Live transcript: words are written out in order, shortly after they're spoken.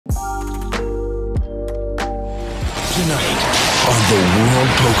Tonight on the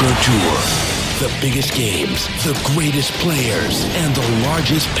World Poker Tour, the biggest games, the greatest players, and the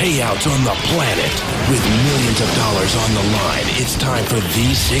largest payouts on the planet. With millions of dollars on the line, it's time for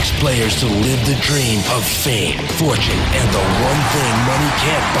these 6 players to live the dream of fame, fortune, and the one thing money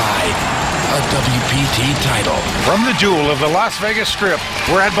can't buy, a WPT title. From the jewel of the Las Vegas Strip,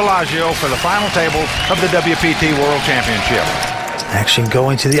 we're at Bellagio for the final table of the WPT World Championship. Action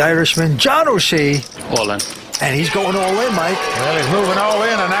going to the Irishman, John O'Shea. All in. And he's going all in, Mike. Well, he's moving all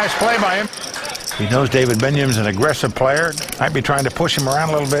in. A nice play by him. He knows David Benjamin's an aggressive player. Might be trying to push him around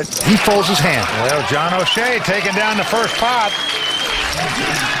a little bit. He folds his hand. Well, John O'Shea taking down the first pot.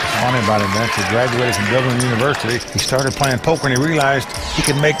 Funny about him, that's he graduated from Dublin University. He started playing poker and he realized he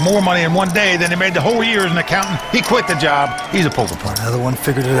could make more money in one day than he made the whole year as an accountant. He quit the job. He's a poker player. Another one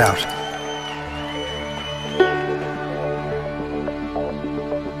figured it out.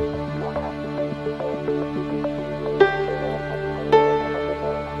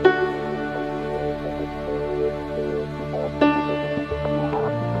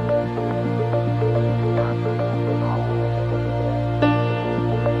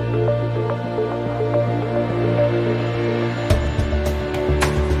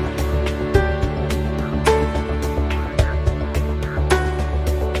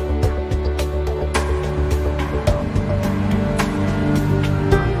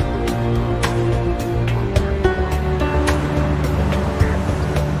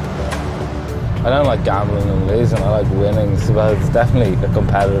 I don't like gambling and losing, I like winning. So it's definitely a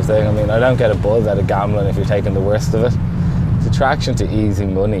competitive thing. I mean, I don't get a buzz out of gambling if you're taking the worst of it. It's attraction to easy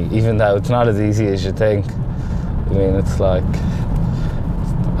money, even though it's not as easy as you think. I mean, it's like,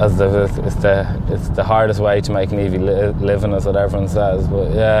 it's the hardest way to make an easy living, is what everyone says.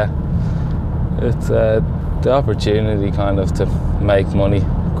 But yeah, it's the opportunity kind of to make money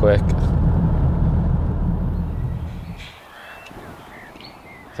quick.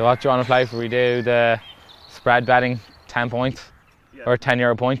 So what do you want to play for? We do the spread betting, 10 points, or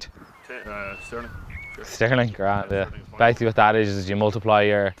 €10 point? Sterling. Sure. Sterling, grand, yeah. Basically what that is you multiply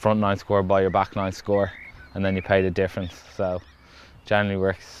your front 9 score by your back 9 score, and then you pay the difference. So generally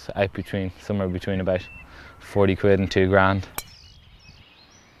works out somewhere between about 40 quid and 2 grand.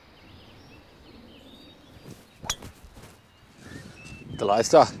 The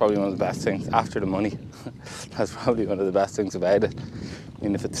livestock, probably one of the best things after the money. That's probably one of the best things about it. I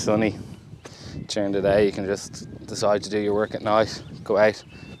mean, if it's sunny during the day, you can just decide to do your work at night, go out.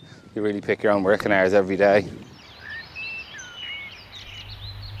 You really pick your own working hours every day.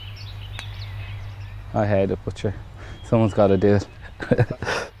 I hate it, but sure, someone's got to do it.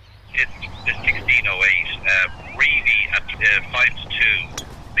 It's the 1608, Reevy at 5-2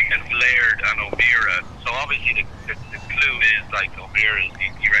 against Laird and O'Meara. So obviously the clue is like O'Meara,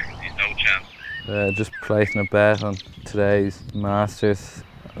 he reckons he's no chance. Just placing a bet on today's Masters.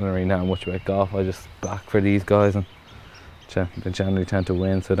 I don't really know much about golf, I just back for these guys and they generally tend to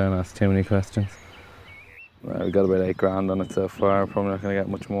win, so I don't ask too many questions. We got about 8 grand on it so far, probably not going to get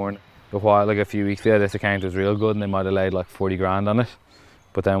much more. A few weeks ago, this account was real good and they might have laid like 40 grand on it.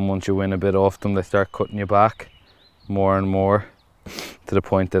 But then once you win a bit off them, they start cutting you back more and more to the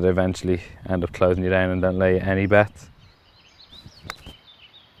point that they eventually end up closing you down and don't lay any bets.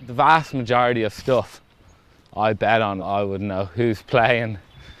 The vast majority of stuff I bet on, I would know who's playing.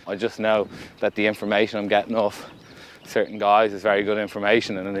 I just know that the information I'm getting off certain guys is very good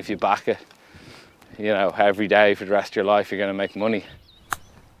information, and then if you back it, you know, every day for the rest of your life, you're going to make money.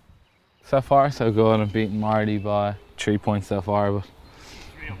 So far, so good. I'm beating Marty by 3 points so far,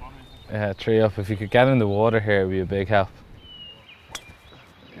 but 3 up. If you could get in the water here, it would be a big help.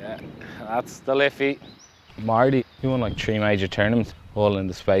 Yeah, that's the Liffey. Marty, he won like 3 major tournaments, all in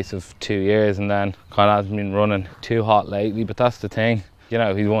the space of 2 years, and then kind of hasn't been running too hot lately, but that's the thing. You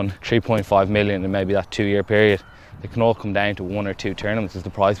know, he won 3.5 million in maybe that 2-year period. They can all come down to 1 or 2 tournaments because the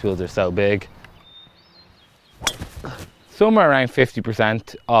prize pools are so big. Somewhere around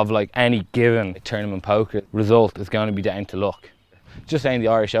 50% of like any given tournament poker result is going to be down to luck. Just saying the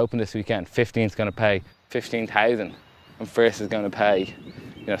Irish Open this weekend, 15's going to pay 15,000 and first is going to pay,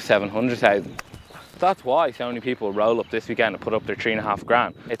 700,000. That's why so many people roll up this weekend and put up their 3.5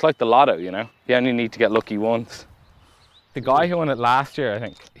 grand. It's like the lotto, you know? You only need to get lucky once. The guy who won it last year, I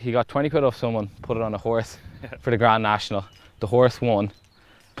think, he got 20 quid off someone, put it on a horse for the Grand National. The horse won,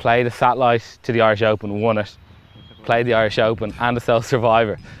 played a satellite to the Irish Open, won it, played the Irish Open and the Sole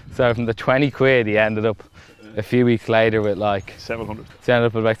Survivor. So from the 20 quid, he ended up a few weeks later with like 700. He ended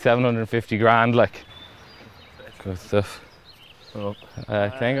up with about 750 grand, like. Good stuff. Oh. I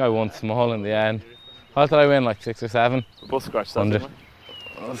think I won small in the end. What did I win, like 6 or 7? Bus scratch, 100.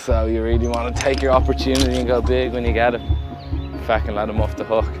 So you really want to take your opportunity and go big when you get it. Fucking let him off the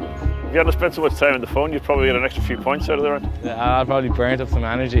hook. If you hadn't spent so much time on the phone, you'd probably get an extra few points out of there. Yeah, I'd probably burnt up some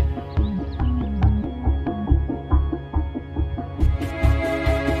energy.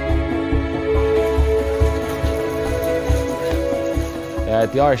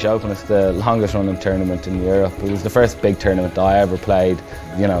 The Irish Open is the longest running tournament in Europe. It was the first big tournament I ever played.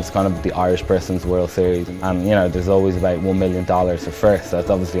 You know, it's kind of the Irish person's World Series. And you know, there's always about $1 million for first, so it's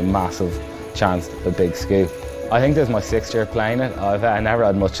obviously a massive chance, a big scoop. I think this is my 6th year playing it. I never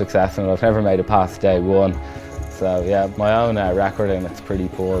had much success in it. I've never made it past day one. So yeah, my own record in it's pretty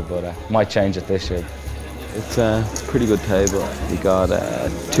poor, but might change it this year. It's a pretty good table. You got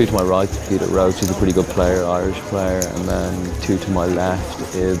 2 to my right, Peter Roach, who's a pretty good player, Irish player, and then 2 to my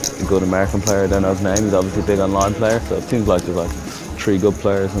left is a good American player. I don't know his name. He's obviously a big online player, so it seems like there's like 3 good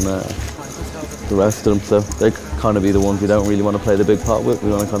players and the rest of them. So they kind of be the ones we don't really want to play the big pot with.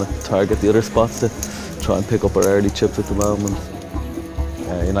 We want to kind of target the other spots to try and pick up our early chips at the moment.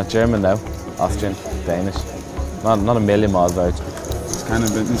 You're not German though? Austrian, Danish? Not a million miles out. It's kind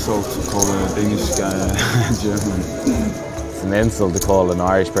of an insult to call a Danish guy German. It's an insult to call an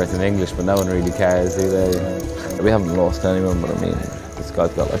Irish person English, but no one really cares, do they? We haven't lost anyone, but I mean, this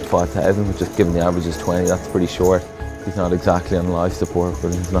guy's got like 5,000, which just given the average is 20, that's pretty short. He's not exactly on life support,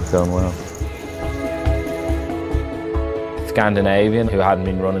 but he's not going well. Scandinavian, who hadn't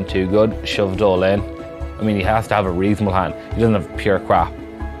been running too good, shoved all in. I mean, he has to have a reasonable hand. He doesn't have pure crap.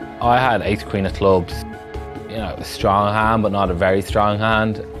 I had ace queen of clubs. You know, a strong hand, but not a very strong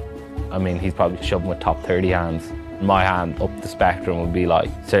hand. I mean, he's probably shoving with top 30 hands. My hand up the spectrum would be like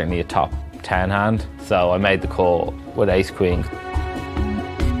certainly a top 10 hand. So I made the call with ace queen.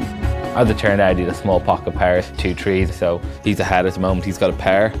 As it turned out, he had a small pocket pair, 2 trees, so he's ahead at the moment. He's got a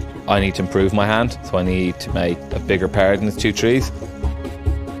pair. I need to improve my hand, so I need to make a bigger pair than his 2 trees.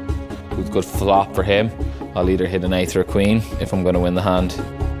 It was a good flop for him. I'll either hit an ace or a queen if I'm going to win the hand.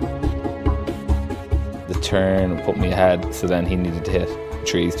 The turn put me ahead, so then he needed to hit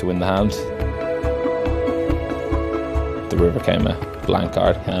trees to win the hand. The river came a blank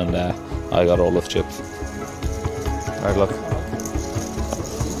card, and I got all those chips. Hard luck.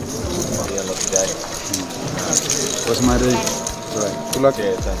 What's my day? Right. Good luck.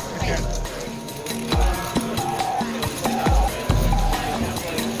 Yeah, thanks.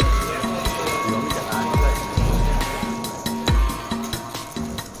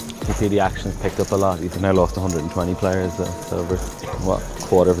 You see the action's picked up a lot. He's now lost 120 players, so over what,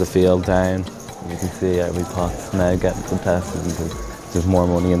 quarter of the field down. You can see every pot's now getting contested because there's more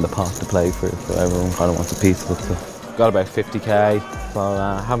money in the pot to play for, so everyone kind of wants a piece of it. So got about 50k, so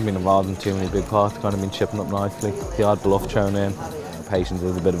I haven't been involved in too many big pots, kind of been chipping up nicely. The odd bluff thrown in. Patience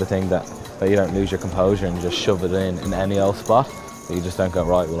is a bit of a thing that you don't lose your composure and you just shove it in any old spot. So you just don't go,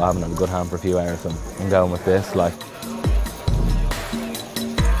 right, well I haven't had a good hand for a few hours and I'm going with this. Like,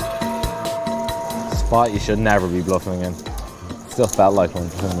 spot you should never be bluffing in. Still felt like one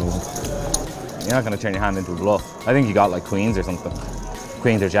for some reason. You're not going to turn your hand into a bluff. I think you got like queens or something.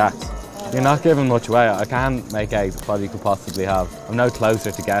 Queens or jacks. You're not giving much away. I can't make out what you could possibly have. I'm no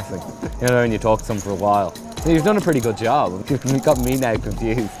closer to guessing. You know when you talk to them for a while. So you've done a pretty good job. You've got me now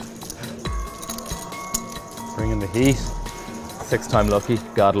confused. Bringing the heat. 6-time lucky.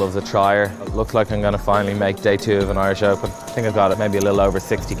 God loves a trier. It looks like I'm going to finally make day 2 of an Irish Open. I think I've got it maybe a little over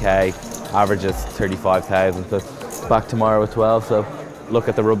 60k. Average is 35,000. But back tomorrow at 12. So look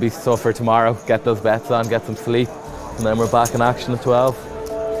at the rugby stuff for tomorrow. Get those bets on. Get some sleep. And then we're back in action at 12.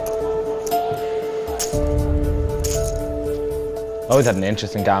 Always had an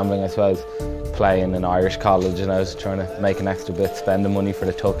interest in gambling, I suppose. Playing in Irish college, and I was trying to make an extra bit, spend the money for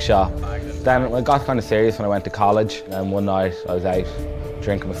the tuck shop. Then I got kind of serious when I went to college, and one night I was out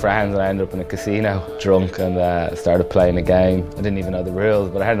drinking with friends and I ended up in a casino, drunk, and started playing a game. I didn't even know the rules,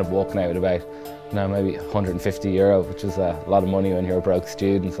 but I ended up walking out with about, maybe €150, which was a lot of money when you're a broke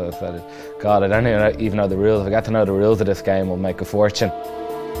student. So I said, God, I don't even know the rules. If I get to know the rules of this game, I'll make a fortune.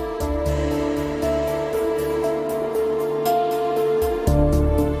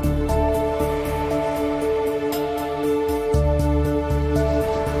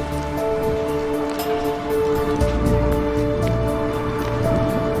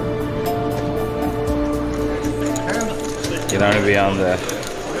 You don't want to be on the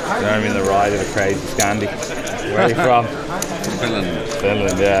ride of a crazy Scandi. Where are you from? Finland.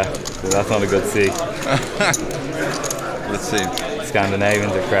 Finland, yeah. So that's not a good sea. Let's see.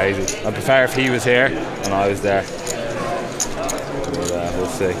 Scandinavians are crazy. I'd prefer if he was here and I was there. But we'll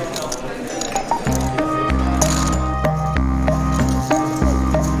see.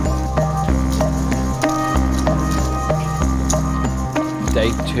 Day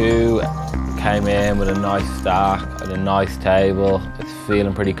 2 came in with a nice stack, and a nice table. It's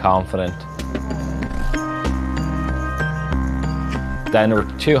feeling pretty confident. Then there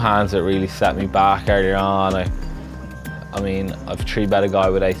were 2 hands that really set me back earlier on. I mean, I've 3-bet a guy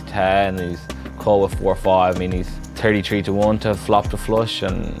with ace-10, he's called with 4-5. I mean, he's 33-1 to flop the flush,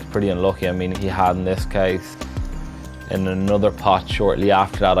 and pretty unlucky. I mean, he had in this case. In another pot shortly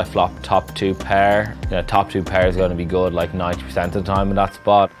after that, I flopped top 2 pair. You know, top 2 pair is going to be good like 90% of the time in that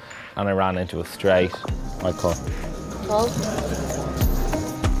spot, and I ran into a straight. I call. Call.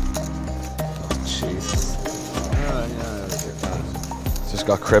 Jesus. Just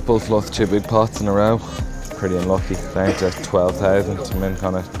got crippled, lost 2 big pots in a row. Pretty unlucky. Down to 12,000. I'm in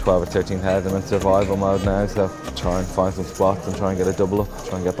kind of 12 or 13,000 in survival mode now, so try and find some spots and try and get a double up,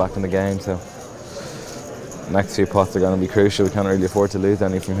 try and get back in the game. So next few pots are going to be crucial. We can't really afford to lose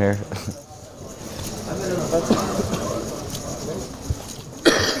any from here.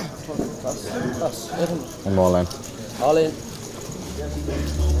 I'm all in. All in.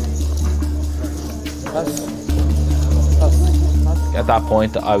 At that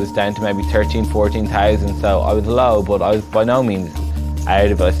point, I was down to maybe 13, 14,000, so I was low, but I was by no means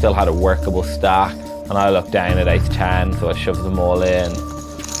out of it. I still had a workable stack, and I looked down at ace-10, so I shoved them all in.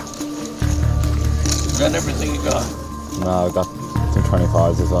 You got everything you got? No, I got some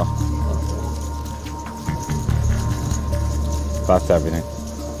 25s as well. That's everything.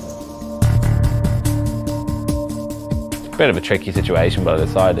 Bit of a tricky situation, but I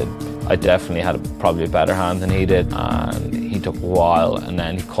decided I definitely had probably a better hand than he did, and he took a while, and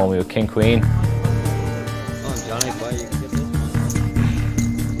then he called me with king-queen. Oh, Johnny, why you get this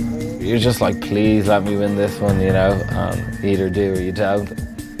one? You're just like, please let me win this one, you know, either do or you don't.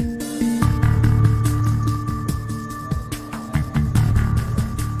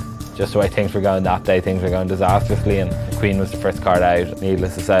 Just the way things were going that day, things were going disastrously, and the queen was the first card out.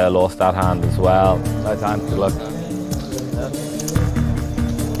 Needless to say, I lost that hand as well. Nice hand, good luck.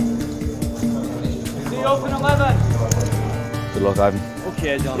 Open 11. Good luck, Ivan.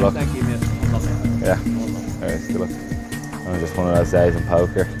 Okay, John. Good luck. Thank you, mate. Yeah. Alright, good luck. I'm just one of those days in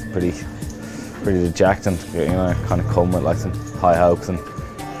poker. Pretty dejected. You know, kind of come with like some high hopes, and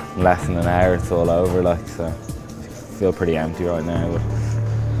in less than an hour it's all over. Like, so I feel pretty empty right now. But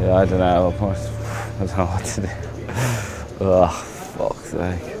yeah, I don't know. I don't know what to do. Oh, fuck's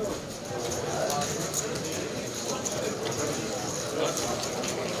sake.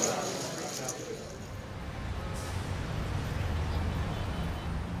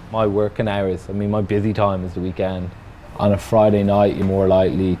 My working hours, I mean, my busy time is the weekend. On a Friday night, you're more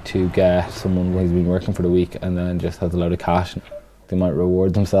likely to get someone who's been working for the week and then just has a load of cash. They might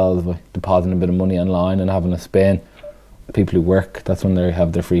reward themselves by depositing a bit of money online and having a spin. People who work, that's when they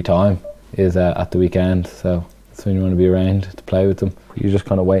have their free time, is at the weekend. So that's when you want to be around to play with them. You're just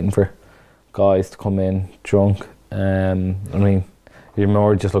kind of waiting for guys to come in drunk. I mean, you're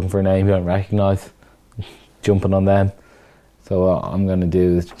more just looking for a name you don't recognise, jumping on them. So what I'm going to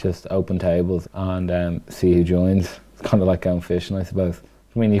do is just open tables and see who joins. It's kind of like going fishing, I suppose.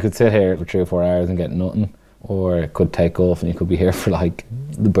 I mean, you could sit here for 3 or 4 hours and get nothing, or it could take off and you could be here for like,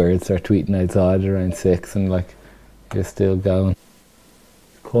 the birds start tweeting outside around 6 and like, you're still going.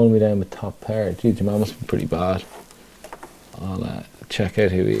 Calling me down with top pair. Geez, your man must be pretty bad. I'll check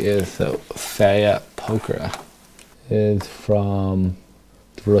out who he is. So, Feya Pokera is from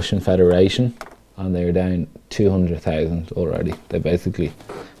the Russian Federation, and they're down 200,000 already. They basically,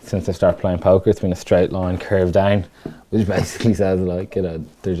 since they started playing poker, it's been a straight line curve down, which basically says, like, you know,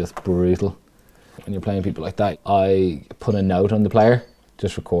 they're just brutal. When you're playing people like that, I put a note on the player,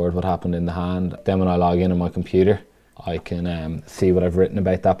 just record what happened in the hand. Then when I log in on my computer, I can see what I've written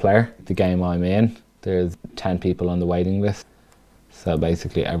about that player. The game I'm in, there's 10 people on the waiting list. So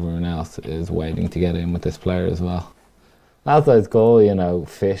basically everyone else is waiting to get in with this player as well. That's why it's cool, you know,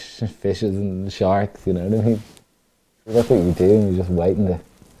 fishes and sharks, you know what I mean? That's what you do, and you're just waiting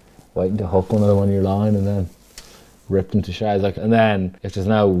to hook one of them on your line and then rip them to shards. Like, and then if there's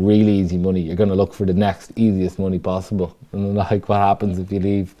no really easy money, you're gonna look for the next easiest money possible. And then, like, what happens if you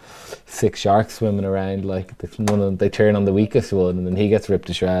leave 6 sharks swimming around? Like, one of them, they turn on the weakest one, and then he gets ripped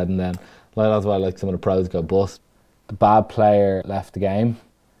to shred, and then like, that's why like some of the pros go bust. The bad player left the game.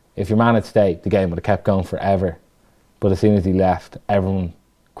 If your man had stayed, the game would have kept going forever. But as soon as he left, everyone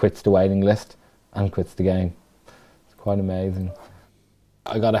quits the waiting list and quits the game. It's quite amazing.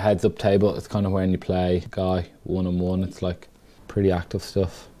 I got a heads up table. It's kind of when you play guy one-on-one. It's like pretty active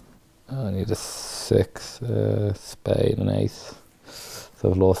stuff. I need a 6, spade and ace.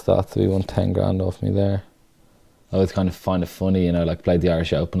 So I've lost that, so he won 10 grand off me there. I always kind of find it funny, you know, like played the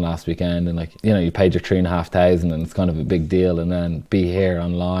Irish Open last weekend and like, you know, you paid your 3,500 and it's kind of a big deal, and then be here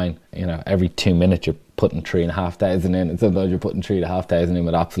online, you know, every 2 minutes you're putting 3,500 in, and sometimes you're putting 3,500 in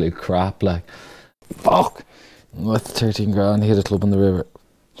with absolute crap, like, fuck! What's 13 grand, hit a club on the river.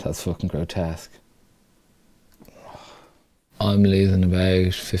 That's fucking grotesque. I'm losing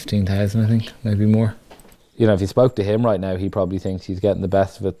about 15,000, I think, maybe more. You know, if you spoke to him right now, he probably thinks he's getting the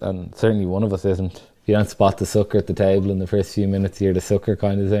best of it, and certainly one of us isn't. If you don't spot the sucker at the table in the first few minutes, you're the sucker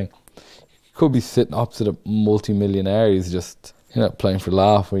kind of thing. You could be sitting opposite a multi-millionaire who's just, you know, playing for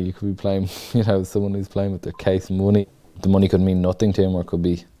laugh, or you could be playing, you know, someone who's playing with their case of money. The money could mean nothing to him, or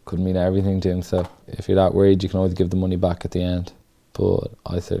could mean everything to him, so if you're that worried, you can always give the money back at the end. But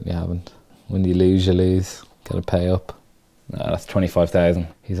I certainly haven't. When you lose, gotta pay up. Nah, that's 25,000.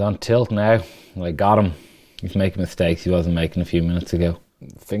 He's on tilt now. I got him. He's making mistakes he wasn't making a few minutes ago.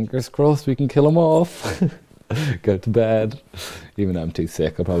 Fingers crossed we can kill him off. Go to bed. Even though I'm too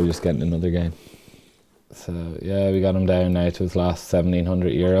sick, I'll probably just get in another game. So yeah, we got him down now to his last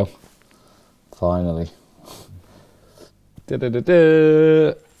 €1,700. Finally.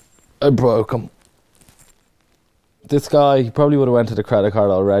 I broke him. This guy, he probably would have went to the credit card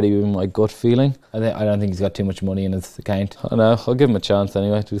already with my gut feeling. I don't think he's got too much money in his account. I know, I'll give him a chance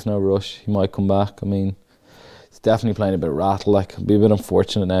anyway. There's no rush. He might come back. I mean, he's definitely playing a bit rattle. Like, it'd be a bit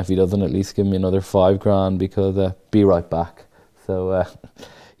unfortunate now if he doesn't at least give me another 5 grand, because be right back. So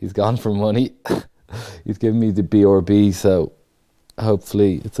he's gone for money. He's given me the BRB, so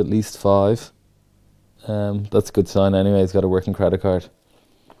hopefully it's at least 5. That's a good sign anyway. He's got a working credit card.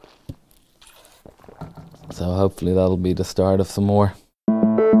 So hopefully that'll be the start of some more.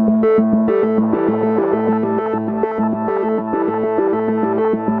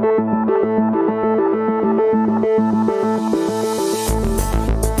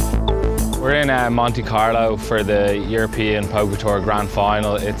 We're in Monte Carlo for the European Poker Tour Grand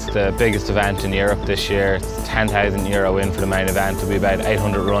Final. It's the biggest event in Europe this year. It's €10,000 in for the main event. There'll be about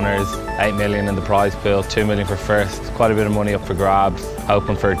 800 runners, 8 million in the prize pool, 2 million for first. Quite a bit of money up for grabs,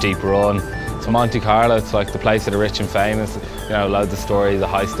 hoping for a deep run. So Monte Carlo, it's like the place of the rich and famous. You know, loads of stories, the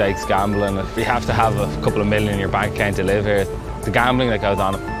high stakes gambling. You have to have a couple of million in your bank account to live here. The gambling that goes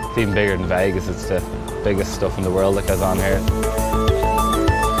on, it's even bigger than Vegas. It's the biggest stuff in the world that goes on here.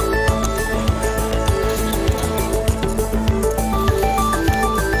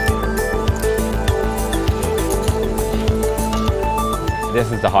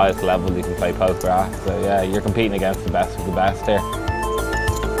 This is the highest level you can play poker at. So yeah, you're competing against the best of the best here.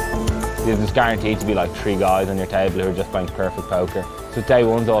 There's guaranteed to be like 3 guys on your table who are just playing perfect poker. So day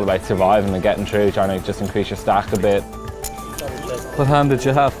one's all about surviving and getting through, trying to just increase your stack a bit. What hand did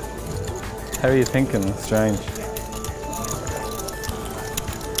you have? How are you thinking? It's strange.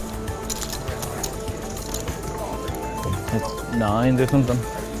 It's 9 or something.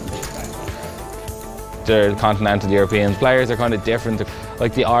 The continental European players are kind of different.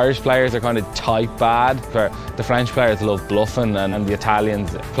 Like the Irish players are kind of tight bad, but the French players love bluffing, and the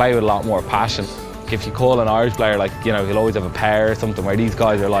Italians play with a lot more passion. If you call an Irish player, like, you know, he'll always have a pair or something, where these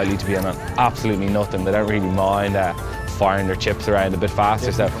guys are likely to be on absolutely nothing. They don't really mind firing their chips around a bit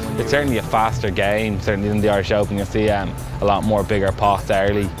faster. So it's certainly a faster game, certainly than the Irish Open. You'll see a lot more bigger pots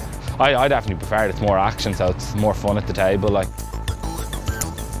early. I definitely prefer it. It's more action, so it's more fun at the table. Like,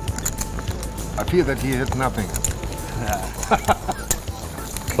 I feel that he hit nothing.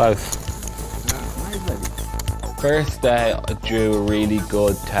 close. First day I drew a really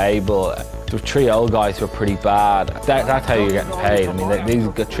good table. The 3 old guys were pretty bad. That's how you're getting paid. I mean, these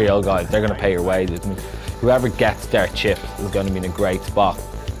 3 old guys, they're going to pay your wages. I mean, whoever gets their chips is going to be in a great spot.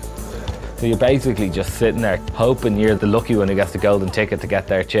 So you're basically just sitting there hoping you're the lucky one who gets the golden ticket to get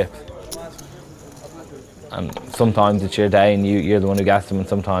their chips. And sometimes it's your day and you're the one who gets them, and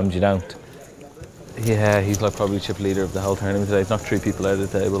sometimes you don't. Yeah, he's like probably chip leader of the whole tournament today. He's knocked 3 people out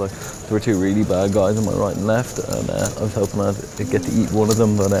of the table. Like, there were 2 really bad guys on my right and left, and I was hoping I'd get to eat one of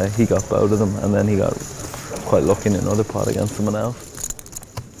them, but he got both of them, and then he got quite lucky in another pot against someone else.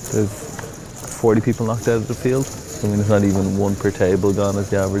 There's 40 people knocked out of the field. I mean, it's not even 1 per table gone as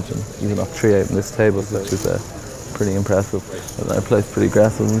the average, and he's knocked 3 out in this table, which is pretty impressive. And I played pretty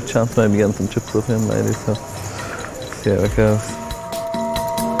aggressive, and chance maybe getting some chips with him later, so see how it goes.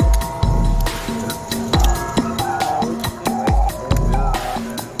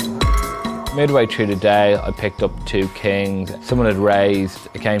 Midway through the day, I picked up 2 kings. Someone had raised,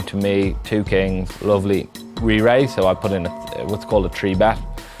 it came to me, 2 kings, lovely re-raise, so I put in what's called a 3-bet,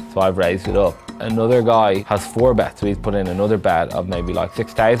 so I've raised it up. Another guy has 4 bets, so he's put in another bet of maybe like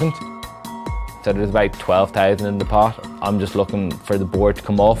 6,000. So there's about 12,000 in the pot. I'm just looking for the board to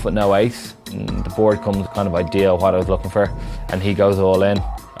come off with no ace. And the board comes kind of ideal what I was looking for, and he goes all in.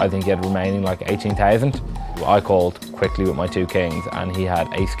 I think he had remaining like 18,000. I called quickly with my 2 kings, and he had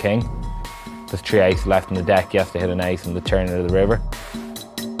ace king. There's 3 aces left in the deck. You have to hit an ace on the turn of the river.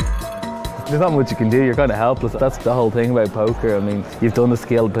 There's not much you can do, you're kind of helpless. That's the whole thing about poker. I mean, you've done the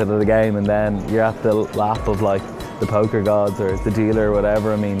skill bit of the game, and then you're at the lap of like the poker gods or the dealer or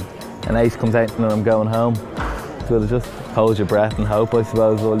whatever. I mean, an ace comes out and I'm going home. So just hold your breath and hope, I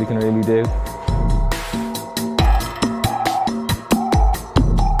suppose, is all you can really do.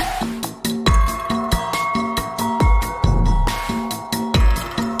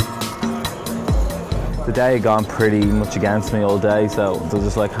 The day had gone pretty much against me all day, so I'll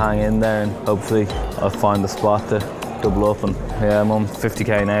just like hang in there and hopefully I'll find the spot to double up. And yeah, I'm on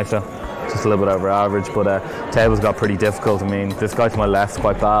 50k now, so just a little bit over average, but tables got pretty difficult. I mean, this guy to my left's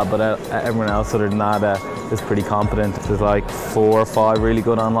quite bad, but everyone else other than that is pretty competent. There's like 4 or 5 really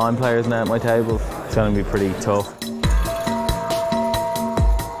good online players now at my tables. It's going to be pretty tough.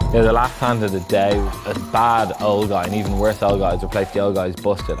 Yeah, the last hand of the day, a bad old guy, and even worse old guys replaced the old guy's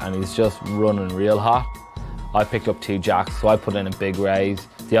busted, and he's just running real hot. I picked up 2 jacks, so I put in a big raise.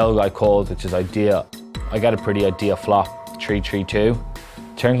 The old guy calls, which is ideal. I got a pretty ideal flop, 3-3-2.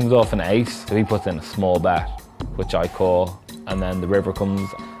 Turn comes off an ace, so he puts in a small bet, which I call, and then the river comes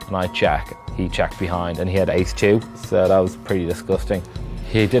and I check. He checked behind and he had ace-2, so that was pretty disgusting.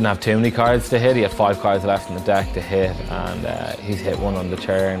 He didn't have too many cards to hit. He had 5 cards left in the deck to hit, and he's hit 1 on the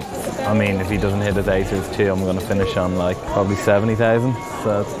turn. I mean, if he doesn't hit his ace or his 2, I'm going to finish on like probably 70,000,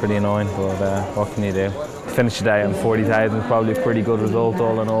 so that's pretty annoying, but what can you do? Finish the day on 40,000 is probably a pretty good result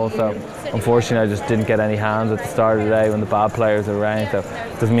all in all, so unfortunately I just didn't get any hands at the start of the day when the bad players are around, so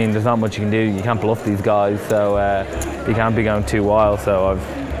it doesn't mean there's not much you can do. You can't bluff these guys, so you can't be going too wild, so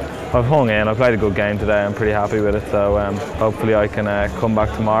I've hung in. I played a good game today. I'm pretty happy with it, so hopefully I can come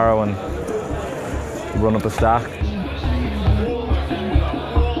back tomorrow and run up a stack.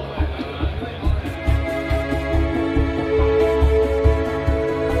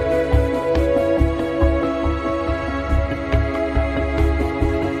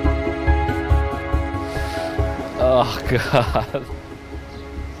 Oh God,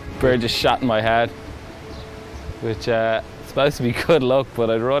 bird just shot in my head, which supposed to be good luck, but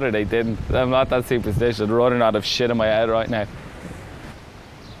I'd rather they didn't. I'm not that superstitious. I'd rather not have shit in my head right now.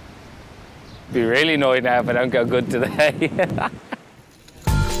 Be really annoyed now if I don't go good today.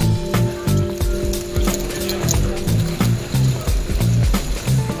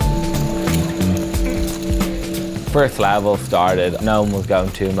 First level started, no one was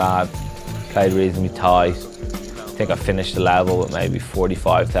going too mad. Played reasonably tight. I think I finished the level with maybe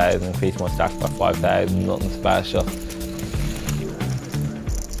 45,000, increased my stack by 5,000, nothing special.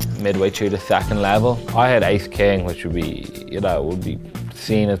 Midway through the second level, I had ace king, which would be, would be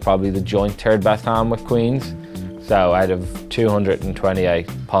seen as probably the joint 3rd best hand with queens. So out of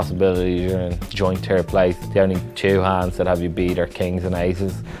 228 possibilities, you're in joint 3rd place. The only 2 hands that have you beat are kings and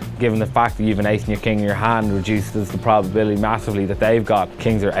aces. Given the fact that you have an ace and your king in your hand reduces the probability massively that they've got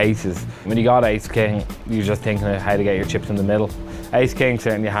kings or aces. When you got ace king, you're just thinking of how to get your chips in the middle. Ace king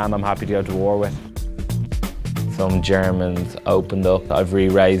sitting in your hand, I'm happy to go to war with. Some Germans opened up, I've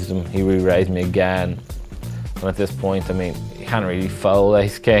re-raised him, he re-raised me again. And at this point, I mean, you can't really fold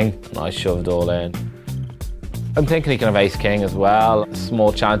ace king, and I shoved all in. I'm thinking he can have ace king as well.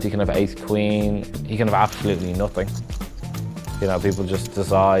 Small chance he can have ace queen. He can have absolutely nothing. People just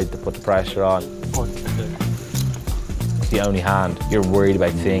decide to put the pressure on. The only hand you're worried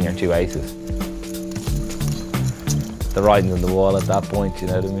about seeing are 2 aces. The writing's on the wall at that point, you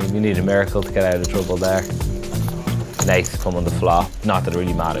know what I mean? You need a miracle to get out of trouble there. An ace come on the flop. Not that it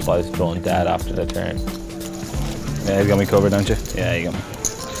really mattered if I was drawn dead after the turn. Yeah, you got me covered, don't you? Yeah, you got me.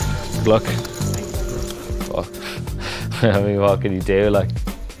 Good luck. Fuck. I mean, what can you do? Like,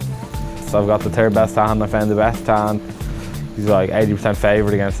 so I've got the 3rd best hand, I found the best hand. He's like 80%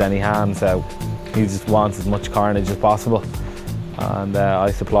 favourite against any hand, so he just wants as much carnage as possible. And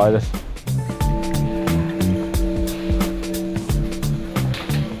I supplied it.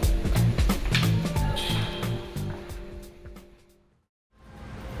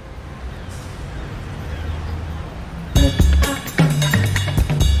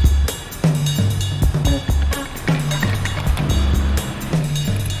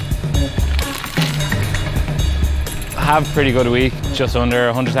 Have a pretty good week, just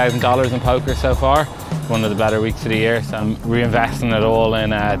under $100,000 in poker so far. One of the better weeks of the year, so I'm reinvesting it all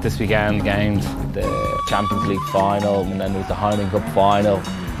in this weekend games. The Champions League final, and then there's the Heineken Cup final.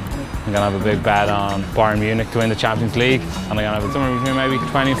 I'm going to have a big bet on Bayern Munich to win the Champions League, and I'm going to have somewhere between maybe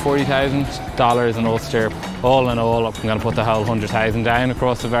 $20,000 and $40,000 in Ulster. All in all, I'm going to put the whole 100,000 down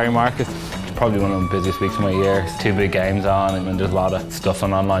across the very market. It's probably one of the busiest weeks of my year. There's 2 big games on, and there's a lot of stuff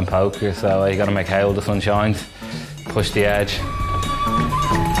on online poker, so you got to make hay while the sun shines, push the edge.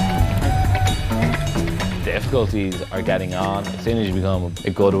 Difficulties are getting on. As soon as you become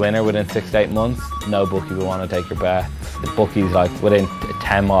a good winner within 6 to 8 months, no bookie will want to take your bet. The bookie's like within a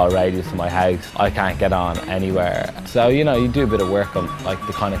 10-mile radius of my house. I can't get on anywhere. So, you know, you do a bit of work on like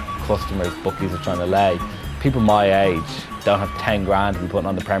the kind of customers bookies are trying to lay. People my age don't have 10 grand to be putting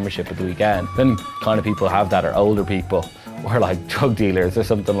on the Premiership at the weekend. Then kind of people have that are older people or like drug dealers or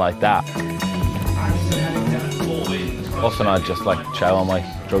something like that. Often I'd just like throw on my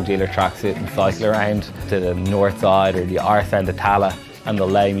drug dealer tracksuit and cycle around to the north side or the arse end of Tala, and they'll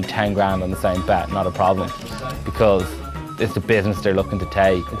lay me 10 grand on the same bet, not a problem, because it's the business they're looking to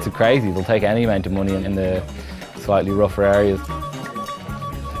take. It's crazy, they'll take any amount of money in the slightly rougher areas.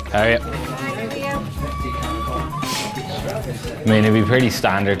 I mean, it'd be pretty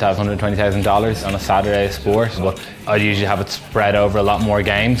standard to have $120,000 on a Saturday of sport, but I'd usually have it spread over a lot more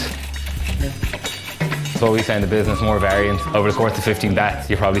games. That's what we say in the business, more variance. Over the course of 15 bets,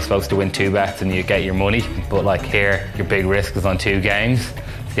 you're probably supposed to win 2 bets and you get your money. But like here, your big risk is on 2 games.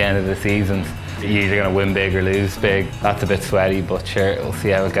 At the end of the season, you're either going to win big or lose big. That's a bit sweaty, but sure, we'll see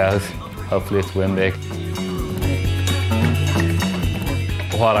how it goes. Hopefully it's win big.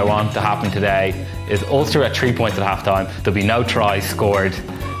 What I want to happen today is Ulster at 3 points at half time. There'll be no tries scored,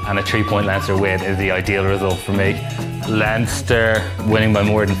 and a 3-point Leinster win is the ideal result for me. Leinster winning by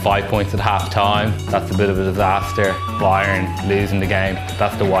more than 5 points at half time, that's a bit of a disaster. Bayern losing the game,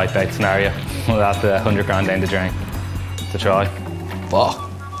 that's the wipeout scenario. That's the 100 grand down the drain. To try. Fuck.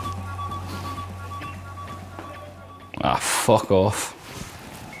 Ah, fuck off.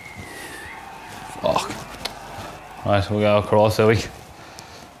 Fuck. Right, we'll go across, so we.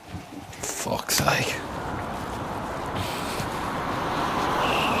 Fuck's sake.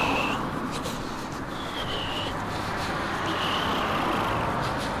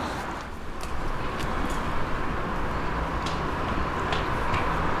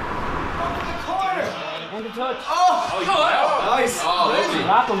 Touch. Oh, nice. Oh,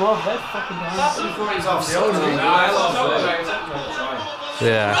 wrap him up. That's fucking nice. Before he's offside.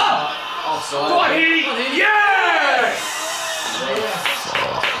 Yeah. Offside. Yes!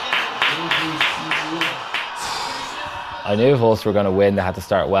 I knew if Ulster were going to win, they had to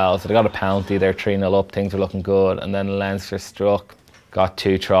start well. So they got a penalty, they're 3-0 up, things were looking good. And then Leinster struck, got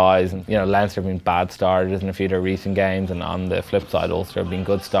 2 tries. And, you know, Leinster have been bad starters in a few of their recent games. And on the flip side, Ulster have been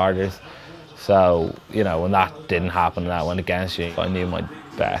good starters. So, you know, when that didn't happen and that went against you, I knew my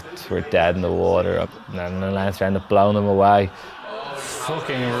bets were dead in the water. And then Leinster ended up blowing them away.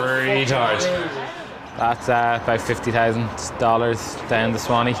 Fucking retard. That's about $50,000 down the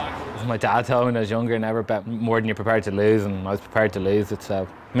Swanee. My dad told me when I was younger, never bet more than you're prepared to lose, and I was prepared to lose it. So,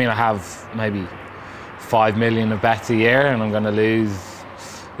 I mean, I have maybe 5 million of bets a year, and I'm going to lose,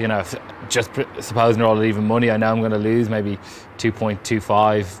 you know, just supposing they're all even money, I know I'm going to lose maybe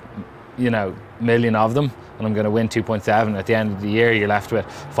 2.25 million of them, and I'm going to win 2.7. At the end of the year, you're left with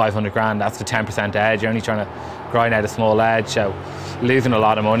 500 grand. That's the 10% edge. You're only trying to grind out a small edge. So losing a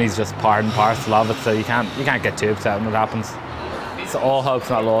lot of money is just part and parcel of it. So you can't get too upset when it happens. So all hope's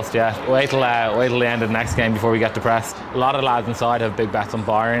not lost yet. Wait till the end of the next game before we get depressed. A lot of lads inside have big bets on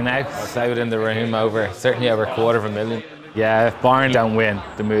Bayern now. I'll say within the room certainly over $250,000. Yeah, if Bayern don't win,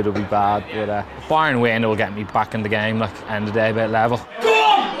 the mood will be bad. But if Bayern win, it will get me back in the game, like end of the day, about level.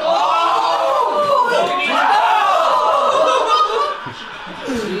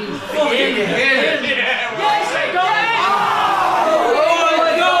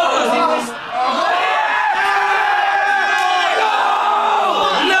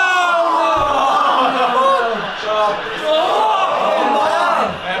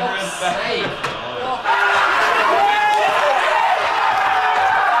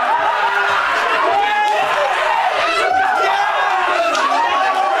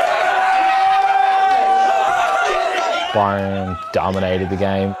 Bayern dominated the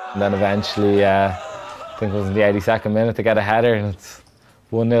game, and then eventually, I think it was in the 82nd minute, to get a header, and it's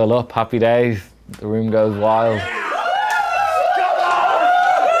 1-0 up. Happy days. The room goes wild.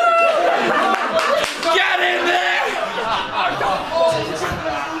 Get in there!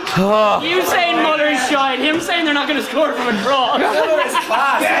 You saying Muller's shite, him saying they're not going to score from a draw. Muller's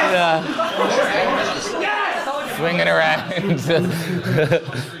class. Yeah. Swinging around.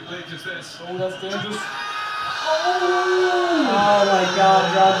 Oh my God,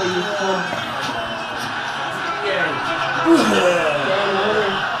 Robbie, you cunt.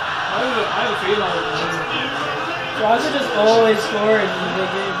 I don't feel like it. So I should just always score in the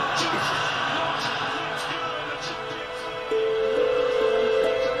big game.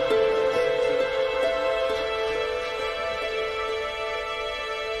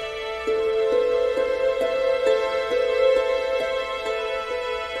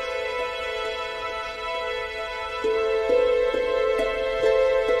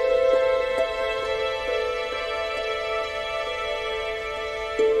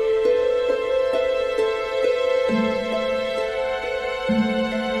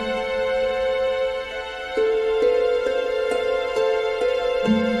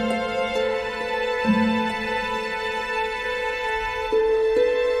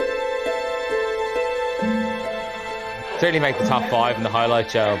 Certainly make the top 5 in the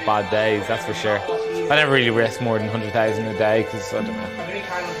highlight show of bad days, that's for sure. I never really risk more than 100,000 a day because I don't know,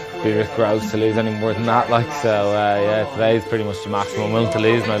 it'd be a bit gross to lose any more than that. Like, so yeah, today's pretty much the maximum I'm willing to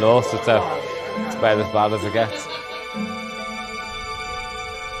lose, and I lost it, so it's about as bad as it gets.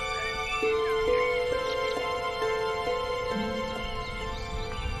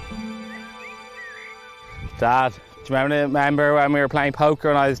 Dad, do you remember when we were playing poker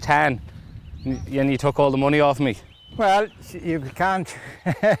when I was 10 and you took all the money off me? Well, you can't.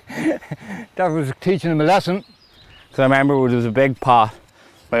 That was teaching him a lesson. Because I remember there was a big pot.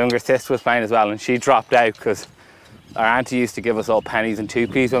 My younger sister was playing as well, and she dropped out because our auntie used to give us all pennies and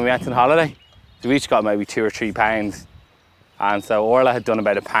 2p's when we went on holiday. So we each got maybe £2 or £3. And so Orla had done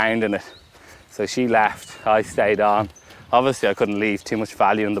about £1 in it. So she left, I stayed on. Obviously I couldn't leave too much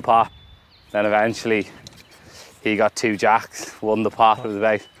value in the pot. Then eventually he got 2 jacks, won the pot. It was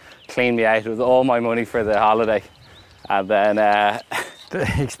about, cleaned me out. It was all my money for the holiday. And then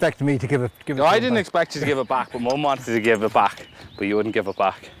He expected me to give it no, I didn't back. expect you to give it back, but Mum wanted to give it back, but you wouldn't give it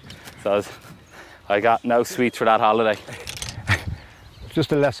back. So I got no sweets for that holiday.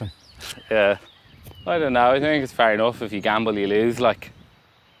 Just a lesson. Yeah. I don't know, I think it's fair enough. If you gamble, you lose. Like,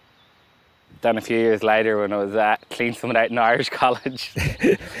 then a few years later when I was cleaning someone out in Irish college,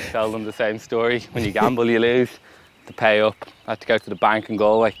 told them the same story. When you gamble, you lose. To pay up, I had to go to the bank in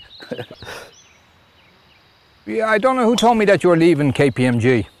Galway. Yeah, I don't know who told me that you were leaving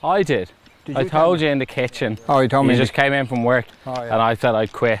KPMG. I did. I told you in the kitchen. Oh, you told me. You just came in from work, and I said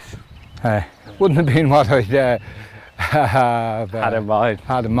I'd quit. Wouldn't have been what I'd had in mind.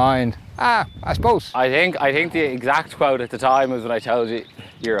 Had in mind. I suppose. I think the exact quote at the time was when I told you,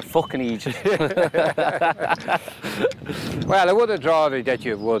 "You're a fucking idiot." Well, I would have drawn that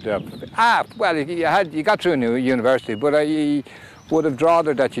you would have. Well, you got through a university, but I would have drawn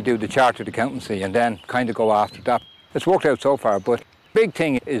that you do the chartered accountancy and then kind of go after that. It's worked out so far, but big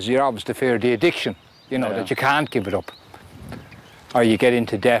thing is you're obviously fear the addiction, you know, that you can't give it up. Or you get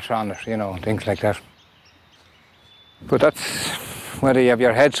into debt on it, you know, things like that. But that's whether you have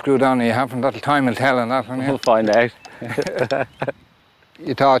your head screwed on or you haven't, that'll time will tell on that one. We'll find out.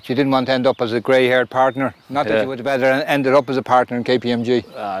 You thought you didn't want to end up as a grey-haired partner. Not that you would have better ended up as a partner in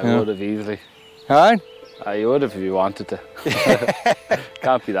KPMG. I would have easily. All right? You would have if you wanted to.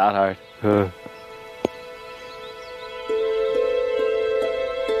 Can't be that hard.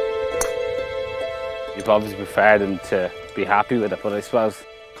 You'd obviously prefer them to be happy with it, but I suppose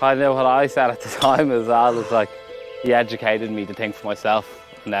kind of what I said at the time as well was like, he educated me to think for myself,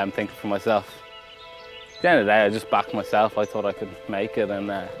 and now I'm thinking for myself. At the end of the day, I just backed myself. I thought I could make it, and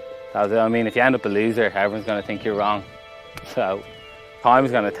that was it. I mean, if you end up a loser, everyone's going to think you're wrong. So time's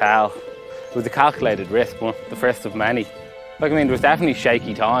going to tell. It was a calculated risk, one, the first of many. Like, I mean, there was definitely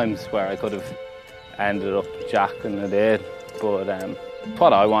shaky times where I could have ended up jacking and I did, but it's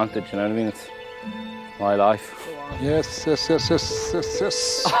what I wanted, you know what I mean? It's my life. Yes.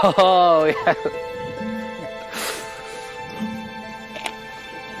 Oh, yeah.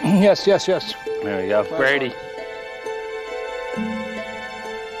 Yes. There we go, Brady.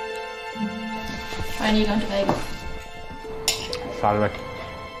 When are you going to Vegas? Saturday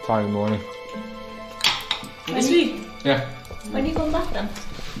morning. This week? Yeah. When are you going back then?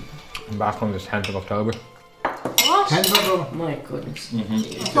 I'm back on the 10th of October. What? 10th of October? My goodness.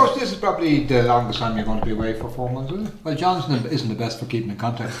 I suppose this is probably the longest time you're going to be away for 4 months, isn't it? Well, Johnson isn't the best for keeping in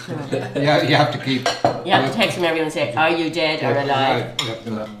contact. Yeah, you have to keep. You have to text him everyone and say, are you dead or alive?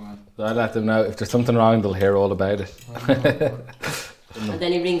 So I let them know if there's something wrong, they'll hear all about it. And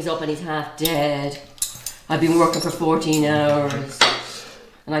then he rings up and he's half dead. I've been working for 14 hours.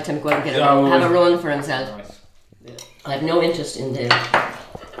 And I tell him to go out and have a run for himself. I have no interest in the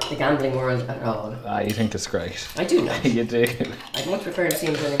gambling world at all. You think it's great. I do not. You do. I'd much prefer to see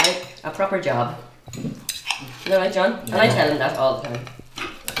him doing a proper job. Isn't that right, John? And I tell him that all the time.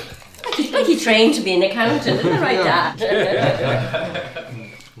 Like he trained to be an accountant, isn't that right, Dad?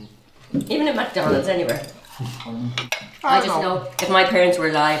 Even in McDonald's, anywhere. I just know if my parents were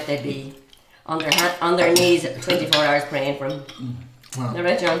alive, they'd be on their knees 24 hours praying for him. Well, is that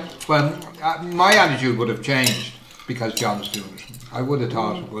right, John? Well, my attitude would have changed because John was doing it. I would have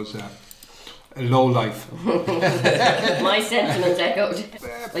thought it was a low life. My sentiments echoed.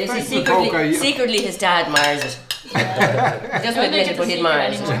 But you see, secretly his dad admires it. He doesn't admit it, but he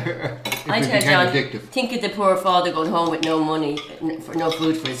admires it. I tell John, think of the poor father going home with no money, for no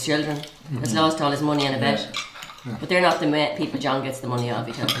food for his children. Has lost all his money on a bet. Yeah. But they're not the people John gets the money off,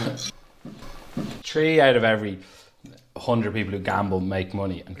 he tells me. 3 out of every 100 people who gamble make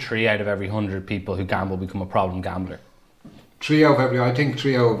money, and 3 out of every 100 people who gamble become a problem gambler. 3 out of every, I think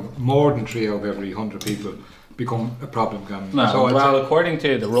more than 3 out of every 100 people become a problem gambler. No, so well, according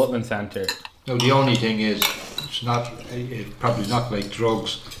to the Rutland Centre. No, the only thing is, it's probably not like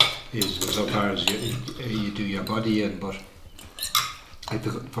drugs, is so far as you do your body in, but if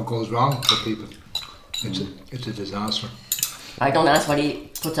it goes wrong for people, it's a disaster. I don't ask what he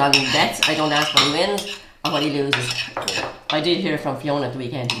puts on bets, I don't ask what he wins or what he loses. I did hear from Fiona at the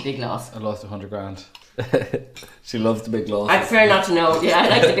weekend, the big loss. I lost 100 grand. She loves the big losses. I prefer not to know. Yeah, I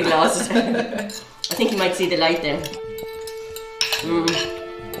like the big losses. I think you might see the light then.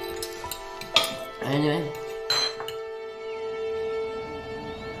 Anyway.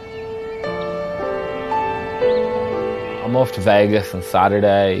 I'm off to Vegas on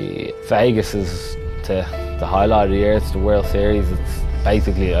Saturday. Vegas is the highlight of the year. It's the World Series. It's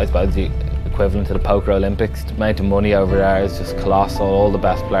basically, I suppose, the equivalent to the Poker Olympics. The amount of money over there is just colossal. All the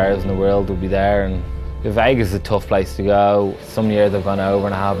best players in the world will be there, and Vegas is a tough place to go. Some years I've gone over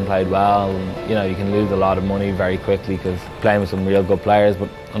and I haven't played well, and you can lose a lot of money very quickly because playing with some real good players. But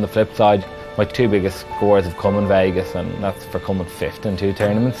on the flip side, my 2 biggest scores have come in Vegas, and that's for coming 5th in 2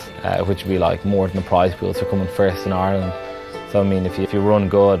 tournaments, which would be like more than the prize pools for coming 1st in Ireland. So I mean, if you run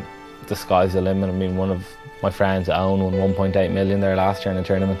good, the sky's the limit. I mean, one of my friends at Owen won 1.8 million there last year in a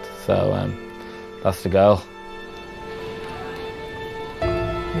tournament, so that's the goal.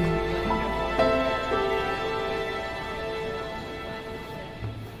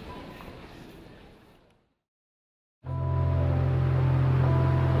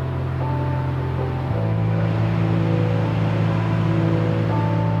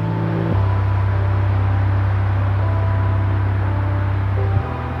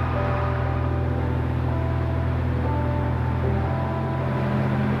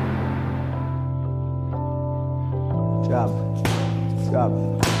 Jab.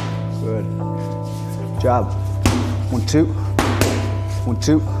 Good. Jab. 1, 2. 1,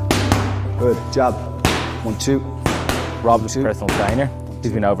 2. Good. Jab. 1, 2. Rob's a personal trainer.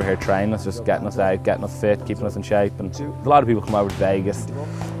 He's been over here training us, just getting us out, getting us fit, keeping us in shape. And a lot of people come over to Vegas,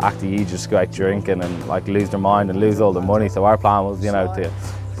 actually just go out drinking and lose their mind and lose all their money. So our plan was, to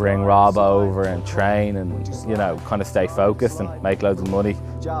bring Rob over and train and, kind of stay focused and make loads of money.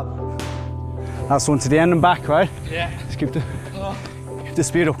 Last one to the end and back, right? Yeah. Let's keep the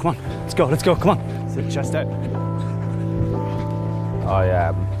speed up, come on. Let's go, come on. Sit chest out.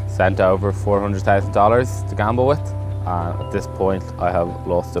 I sent over $400,000 to gamble with. At this point, I have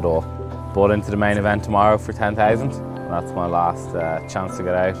lost it all. Bought into the main event tomorrow for $10,000. That's my last chance to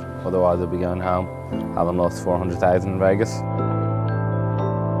get out. Otherwise, I'll be going home, having lost $400,000 in Vegas.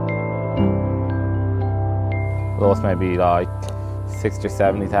 Lost maybe like 60 or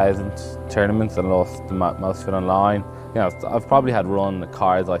 70,000 tournaments and lost most of it online. I've probably had run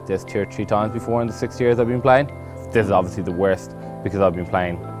cards like this 2 or 3 times before in the 6 years I've been playing. This is obviously the worst because I've been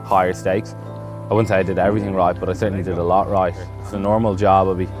playing higher stakes. I wouldn't say I did everything right, but I certainly did a lot right. If it's a normal job,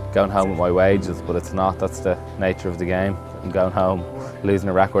 I'd be going home with my wages, but it's not. That's the nature of the game. I'm going home losing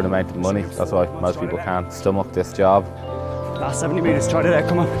a record amount of money. That's why most people can't stomach this job. Last 70 metres, try it out,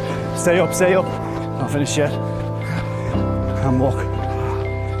 come on. Stay up. Not finished yet. And walk.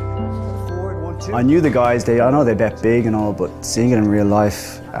 I knew the guys, I know they bet big and all, but seeing it in real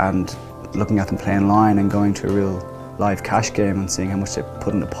life and looking at them playing line and going to a real live cash game and seeing how much they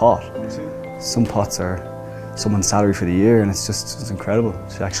put in the pot. Some pots are someone's salary for the year, and it's incredible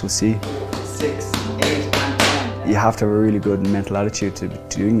to actually see. 6, 8, and 10. You have to have a really good mental attitude to be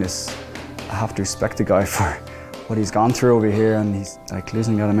doing this. I have to respect the guy for what he's gone through over here, and he's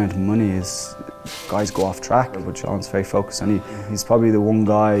losing that amount of money guys go off track, but Sean's very focused, and he's probably the one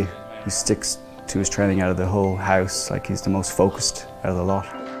guy who sticks to his training out of the whole house. He's the most focused out of the lot.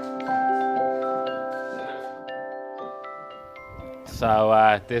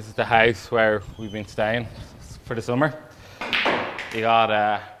 So this is the house where we've been staying for the summer. You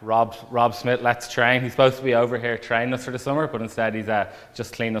got Rob Smith, Let's Train. He's supposed to be over here training us for the summer, but instead he's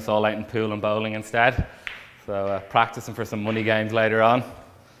just cleaning us all out in pool and bowling instead. So practicing for some money games later on.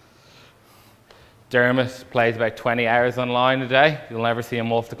 Dermot plays about 20 hours online a day. You'll never see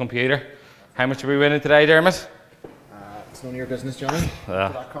him off the computer. How much are we winning today, Dermot? It's none of your business, Johnny. After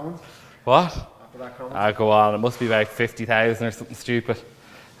that comment. What? After that comment. Go on. It must be about 50,000 or something stupid.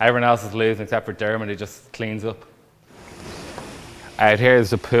 Everyone else is losing except for Dermot, who just cleans up. Out here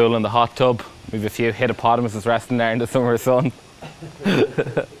is the pool and the hot tub. We've a few hippopotamuses resting there in the summer sun.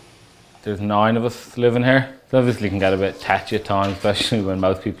 There's 9 of us living here. So obviously can get a bit touchy at times, especially when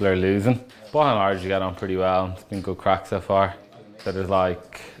most people are losing. By and large, you get on pretty well. It's been good crack so far. So there's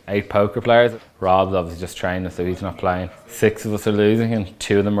like 8 poker players. Rob's obviously just training, so he's not playing. 6 of us are losing and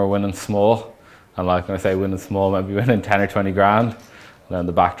 2 of them are winning small. And like when I say winning small, maybe winning 10 or 20 grand. And then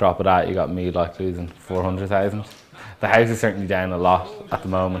the backdrop of that, you got me like losing 400,000. The house is certainly down a lot at the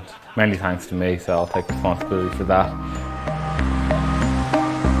moment, mainly thanks to me, so I'll take responsibility for that.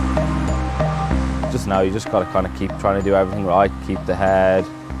 Just now, you just got to kind of keep trying to do everything right, keep the head.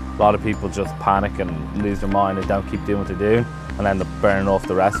 A lot of people just panic and lose their mind and don't keep doing what they're doing and end up burning off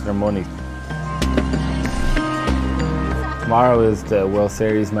the rest of their money. Tomorrow is the World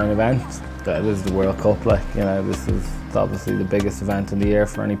Series main event. That is the World Cup, like, you know, this is obviously the biggest event in the year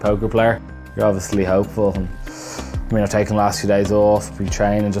for any poker player. You're obviously hopeful. And, I mean, I've taken the last few days off, been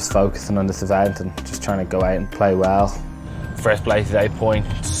training, just focusing on this event and just trying to go out and play well. First place is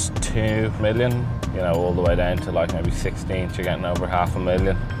 8.2 million, you know, all the way down to like maybe 16th, you're getting over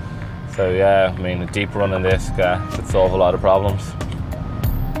 500,000. So yeah, I mean, a deep run in this could solve a lot of problems.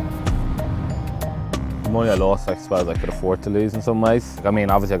 The money I lost, I suppose I could afford to lose in some ways. I mean,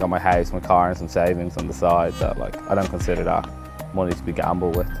 obviously I got my house, my car and some savings on the side that, like, I don't consider that money to be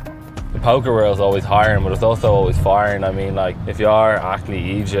gambled with. The poker world's always hiring, but it's also always firing. I mean, like, if you are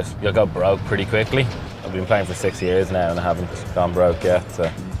actually idiot, you'll go broke pretty quickly. I've been playing for 6 years now and I haven't gone broke yet, so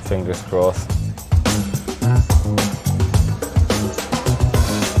fingers crossed.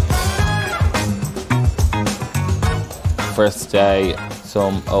 First day,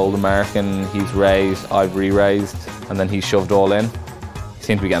 some old American he's raised, I've re-raised, and then he shoved all in. He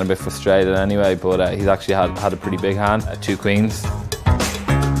seemed to be getting a bit frustrated anyway, but he's actually had a pretty big hand, 2 queens.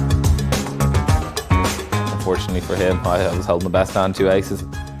 Unfortunately for him, I was holding the best hand, 2 aces.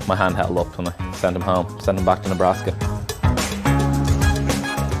 My hand held up and I sent him home, sent him back to Nebraska.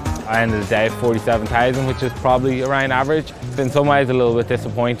 I ended the day at 47,000, which is probably around average. In some ways a little bit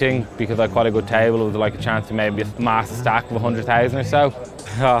disappointing because I had quite a good table. It was like a chance to maybe amass a stack of 100,000 or so.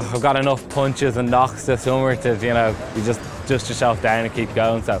 I've got enough punches and knocks this summer to, you know, you just dust yourself down and keep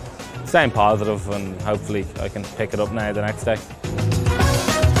going. So staying positive and hopefully I can pick it up now the next day.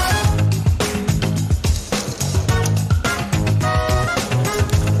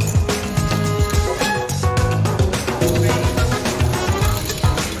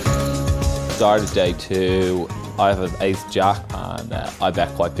 Started day 2, I have an ace jack and I bet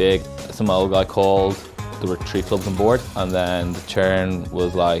quite big. Some old guy called, there were 3 clubs on board and then the turn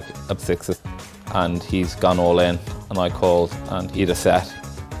was like up 6s and he's gone all in and I called and he had a set.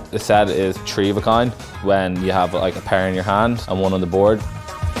 The set is 3 of a kind when you have like a pair in your hand and 1 on the board.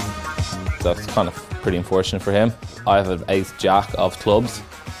 So it's kind of pretty unfortunate for him. I have an ace jack of clubs,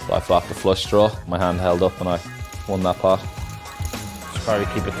 so I flopped a flush draw. My hand held up and I won that pot. Probably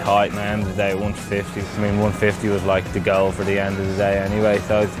keep it tight and end of the day at 150. I mean, 150 was like the goal for the end of the day anyway,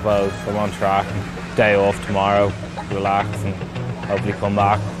 so I suppose I'm on track. Day off tomorrow, relax and hopefully come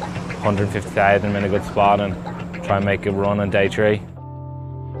back 150,000, I'm in a good spot and try and make a run on day 3.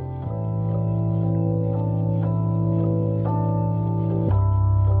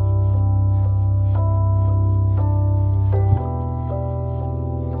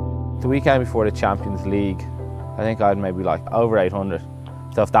 The weekend before the Champions League, I think I had maybe like over 800.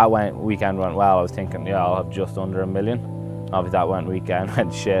 So if that weekend went well, I was thinking, yeah, I'll have just under 1 million. Obviously that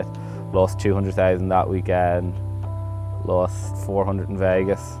went shit. Lost 200,000 that weekend, lost 400 in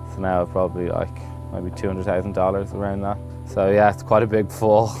Vegas. So now I've probably like maybe $200,000 around that. So yeah, it's quite a big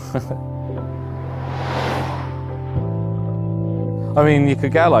fall. I mean, you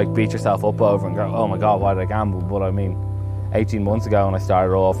could get like beat yourself up over and go, oh my God, why did I gamble? But I mean, 18 months ago when I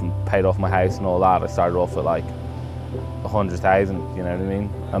started off and paid off my house and all that, I started off with like 100,000, you know what I mean?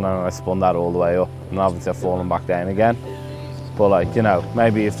 And then I spun that all the way up and obviously I've fallen back down again. But like, you know,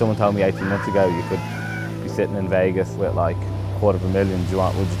 maybe if someone told me 18 months ago you could be sitting in Vegas with like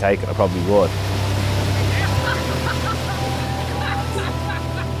 $250,000, would you take it? I probably would.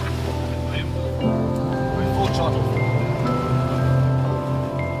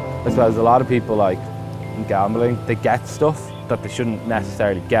 I suppose a lot of people like in gambling, they get stuff that they shouldn't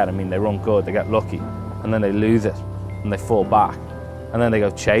necessarily get. I mean, they run good, they get lucky, and then they lose it and they fall back. And then they go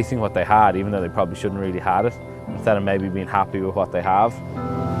chasing what they had, even though they probably shouldn't really had it, instead of maybe being happy with what they have.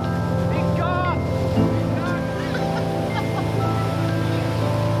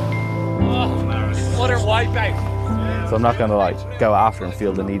 utter wipeout. So I'm not going to like go after and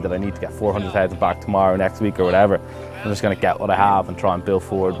feel the need that I need to get 400,000 back tomorrow, next week or whatever. I'm just going to get what I have and try and build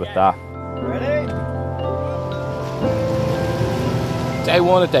forward with that. Ready? Day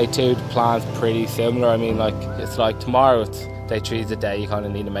 1 and day 2, the plan's pretty similar. I mean, like, it's like tomorrow, day 3 is the day you kind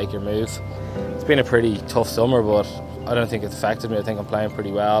of need to make your move. It's been a pretty tough summer, but I don't think it's affected me. I think I'm playing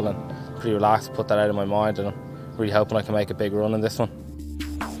pretty well and pretty relaxed, put that out of my mind, and I'm really hoping I can make a big run in this one.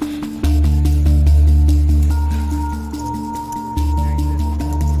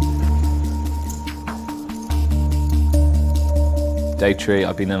 Day 3,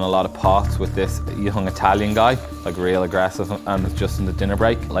 I've been in a lot of pots with this young Italian guy, like real aggressive, and it's just in the dinner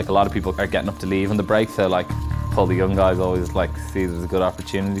break. Like a lot of people are getting up to leave in the break, so like all the young guys always like see it as a good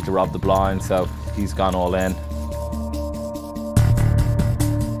opportunity to rob the blind, so he's gone all in.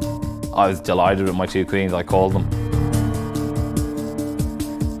 I was delighted with my 2 queens, I called them.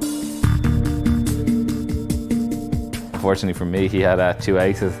 Unfortunately for me, he had 2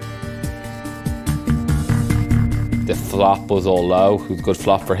 aces. The flop was all low, it was a good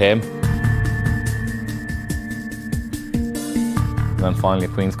flop for him. And then finally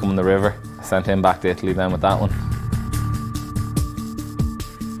queens come in the river. I sent him back to Italy then with that one.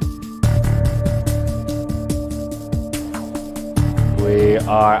 We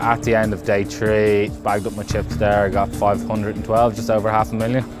are at the end of day 3, bagged up my chips there, I got 512, just over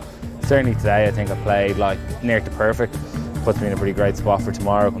 $500,000. Certainly today I think I played like near to perfect. Puts me in a pretty great spot for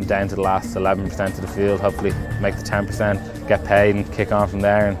tomorrow. Come down to the last 11% of the field, hopefully make the 10%, get paid and kick on from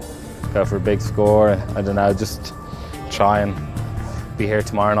there and go for a big score. I don't know, just try and be here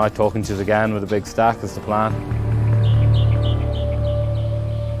tomorrow night talking to you again with a big stack is the plan.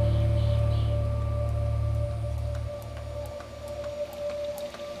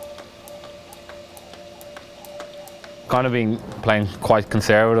 Kind of been playing quite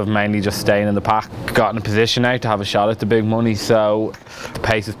conservative, mainly just staying in the pack. Got in a position now to have a shot at the big money, so the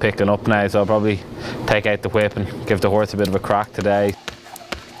pace is picking up now, so I'll probably take out the whip and give the horse a bit of a crack today.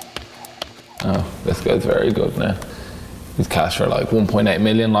 Oh, this guy's very good now. He's cashed for like 1.8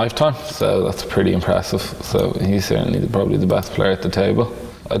 million lifetime, so that's pretty impressive. So he's certainly probably the best player at the table.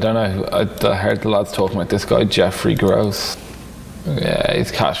 I don't know, I heard the lads talking about this guy, Jeffrey Gross. Yeah, he's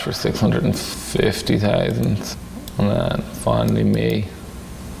cashed for 650,000. And then finally me.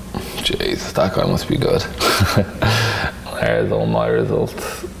 Jeez, that guy must be good. There's all my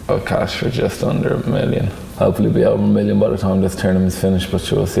results. I've cashed for just under $1 million. Hopefully be over $1 million by the time this tournament's finished,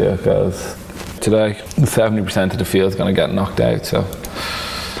 but we'll see how it goes. Today, 70% of the field's going to get knocked out, so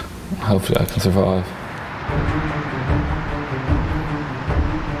hopefully I can survive.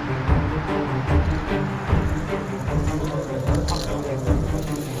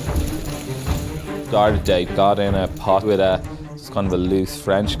 Started day, got in a pot with just kind of a loose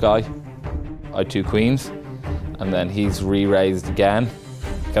French guy. I had 2 queens, and then he's re-raised again.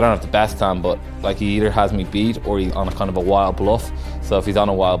 I don't have the best hand, but like he either has me beat or he's on a kind of a wild bluff. So if he's on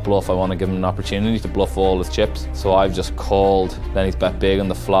a wild bluff, I want to give him an opportunity to bluff all his chips. So I've just called, then he's bet big on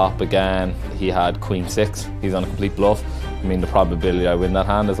the flop again. He had queen 6, he's on a complete bluff. I mean, the probability I win that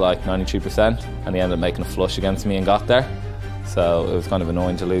hand is like 93%, and he ended up making a flush against me and got there. So it was kind of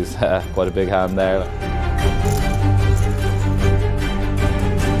annoying to lose quite a big hand there.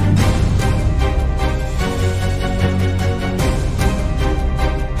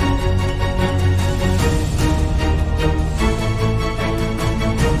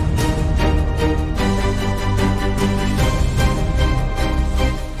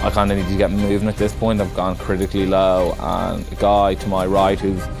 I kind of need to get moving at this point. I've gone critically low, and a guy to my right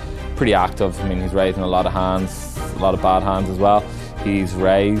who's pretty active. I mean, he's raising a lot of hands, a lot of bad hands as well. He's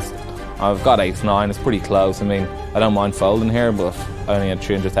raised. I've got ace-9, it's pretty close. I mean, I don't mind folding here, but I only had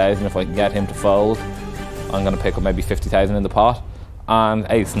 300,000. If I can get him to fold, I'm going to pick up maybe 50,000 in the pot. And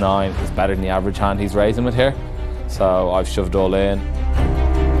ace-9 is better than the average hand he's raising with here. So I've shoved all in.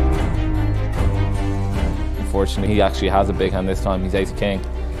 Unfortunately, he actually has a big hand this time. He's ace-king.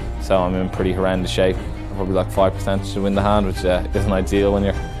 So I'm in pretty horrendous shape. Probably like 5% to win the hand, which isn't ideal when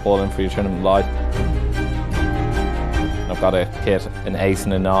you're all in for your tournament live. I've got to hit an ace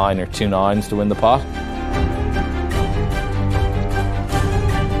and a 9 or 2 9s to win the pot.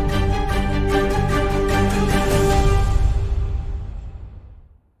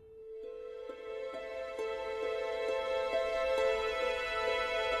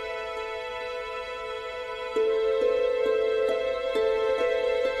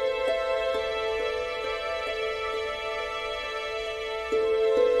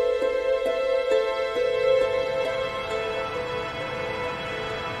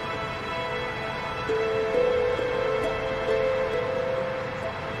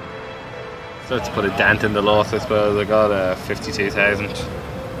 Let's put a dent in the loss, I suppose. I got 52,000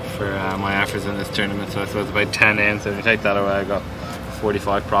 for my efforts in this tournament, so I suppose about 10 in, so if you take that away I got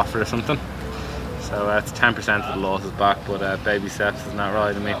 45 profit or something. So that's 10% of the losses back, but baby steps is not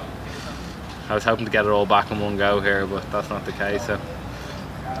right. I mean, I was hoping to get it all back in one go here, but that's not the case, so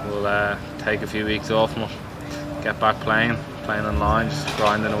we'll take a few weeks off and we'll get back playing online, just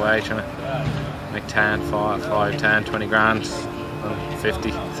grinding away, trying to make 10, 5, 10, 20 grand,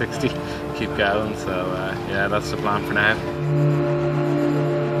 50, 60, keep going. So yeah, that's the plan for now.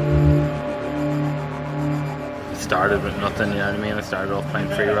 It started with nothing, you know what I mean? I started off playing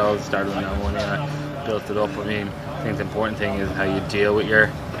free rolls, started with no money, and I built it up. I mean, I think the important thing is how you deal with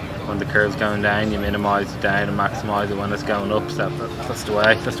when the curve's going down, you minimise it down and maximise it when it's going up. So that's the way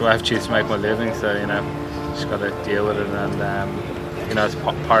I've chosen to make my living. So, you know, just got to deal with it, and you know, it's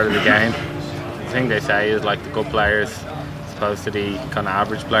part of the game. The thing they say is, like, the good players, opposed to the kind of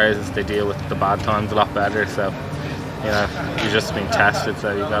average players, is they deal with the bad times a lot better. So, you know, you're just being tested,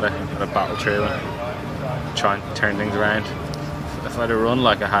 so you gotta battle through and try and turn things around. If I had a run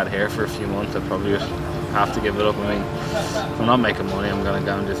like I had here for a few months, I'd probably just have to give it up. I mean, if I'm not making money, I'm gonna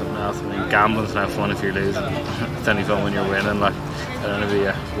go and do something else. I mean, gambling's no fun if you're losing. It's only fun when you're winning. Like, I don't want to be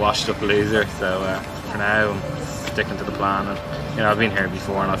a washed up loser. So for now, I'm sticking to the plan, and you know, I've been here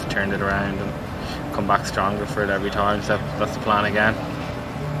before and I've turned it around and come back stronger for it every time. So that's the plan again.